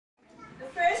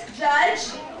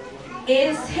judge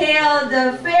is hailed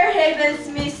the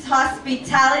Fairhavens Miss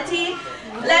Hospitality.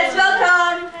 Let's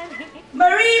welcome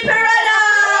Marie Perada!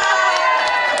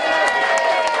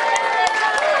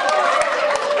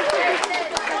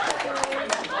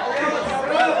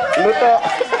 Luto.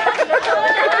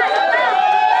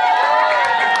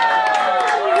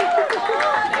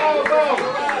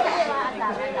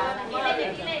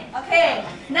 Okay,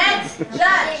 next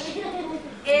judge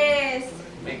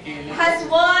has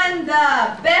won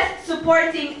the Best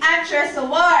Supporting Actress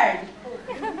Award.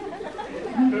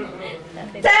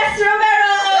 Tess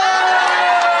Romero!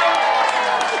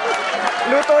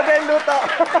 Luto din, luto.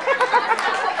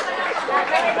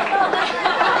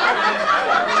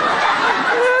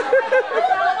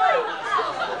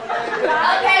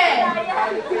 Okay,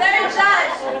 third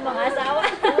judge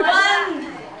won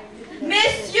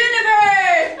Miss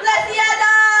Universe,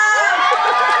 Plasiada!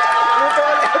 Luto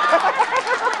ulit.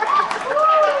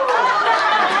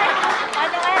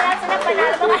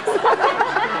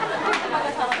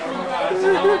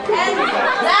 And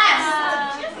last,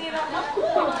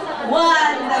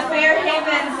 won the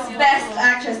Fairhavens Best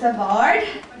Actress Award,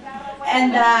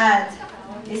 and that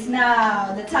is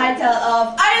now the title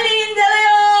of Arlene De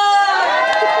Leon!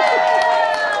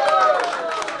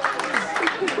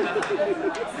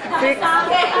 Okay,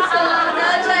 so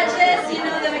now judges, you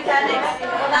know the mechanics.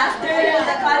 After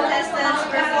the contestants'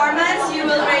 performance, you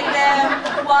will rate them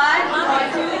 1 or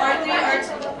 2 or 3 or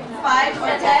 5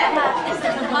 or 10.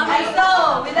 And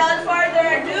so, without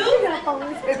further ado,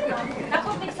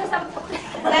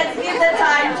 let's give the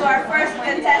time to our first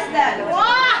contestant,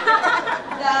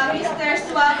 the Mr.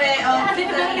 Suave of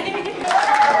Italy.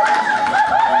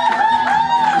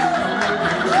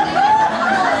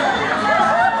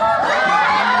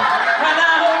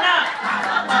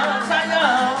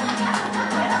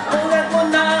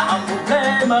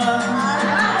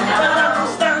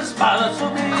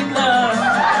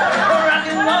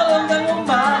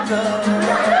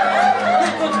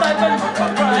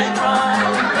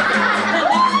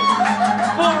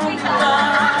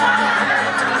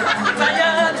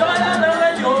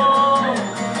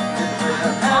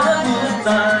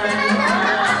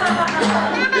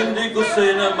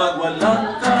 Hindi na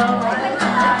magwalang ka,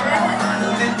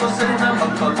 hindi ko sana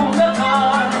magpagula ka.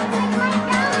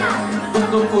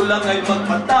 Gusto ko lang ay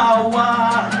magpatawa,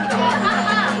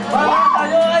 para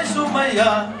tayo ay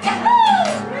sumaya.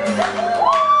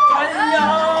 Kaya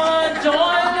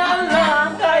join na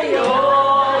lang kayo.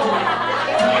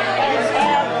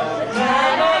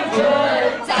 Have a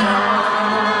good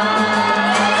time.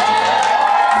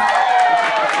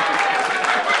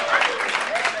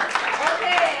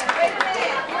 Okay, wait a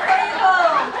minute. Before you go,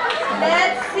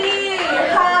 let's see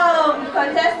how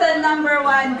contestant number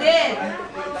 1 did.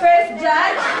 First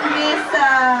judge, Miss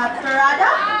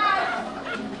Perada.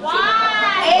 A.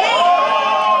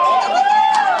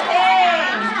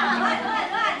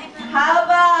 How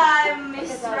about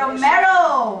Miss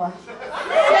Romero?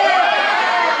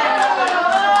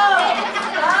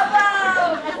 How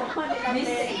about Miss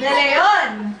De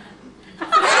Leon?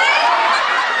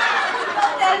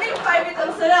 Tell me 5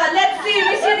 itong sunod. Let's see,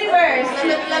 Miss Universe.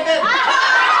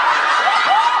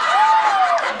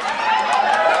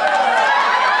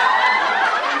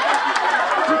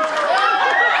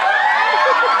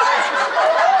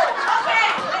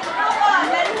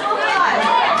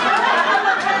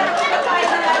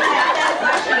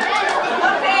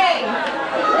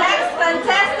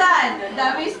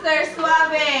 Mr.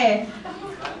 Suave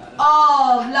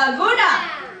of Laguna,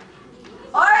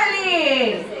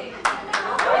 Orly.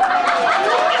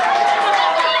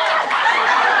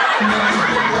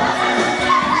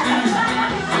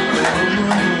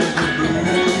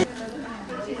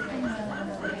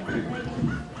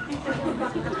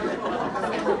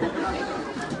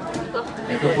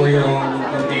 Ito po yung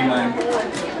kuntiman.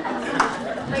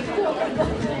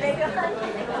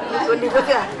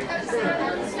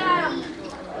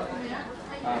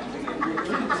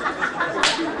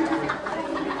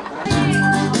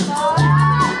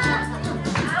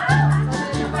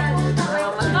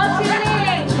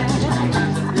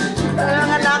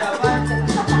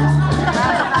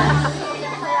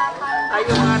 Ay,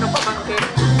 yung mga pamangkin.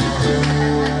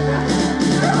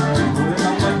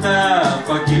 Unang mata,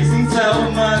 pagising sa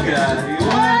umaga,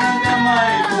 iwan ang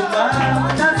kamay,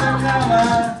 bumangon na sa kama.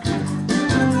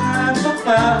 Yung mga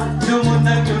pa,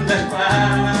 lumundag-lundag pa.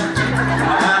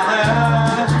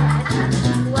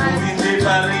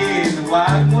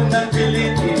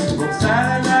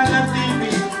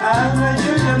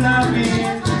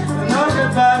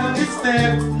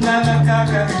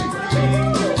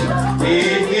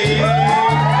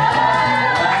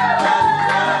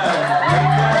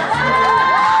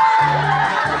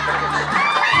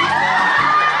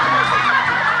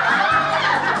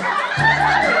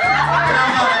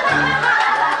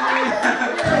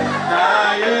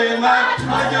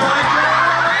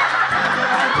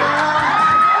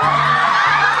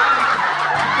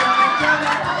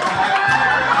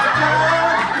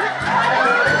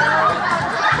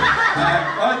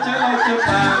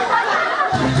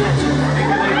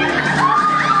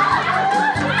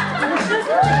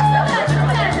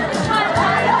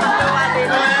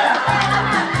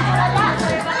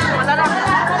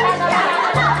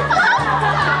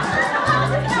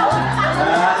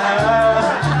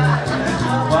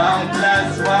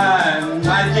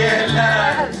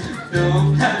 magellan,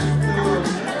 2 plus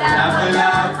 2,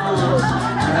 lapu-lapu.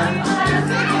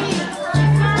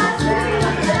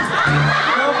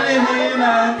 Kublihin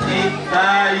ang 8,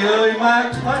 tayo'y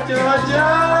mag-ocho-ocho,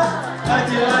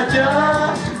 ocho-ocho,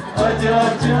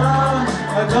 ocho-ocho,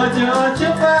 mag-ocho-ocho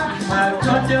pa,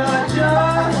 mag-ocho-ocho,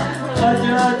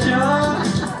 ocho-ocho,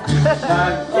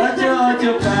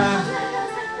 mag-ocho-ocho pa.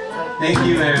 Thank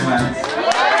you very much.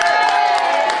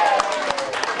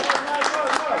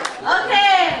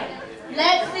 Okay,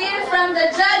 let's hear from the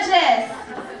judges.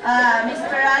 Miss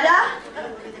Parada.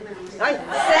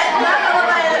 Set na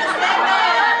kababayan.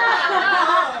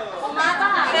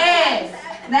 Okay,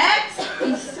 next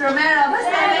is Romero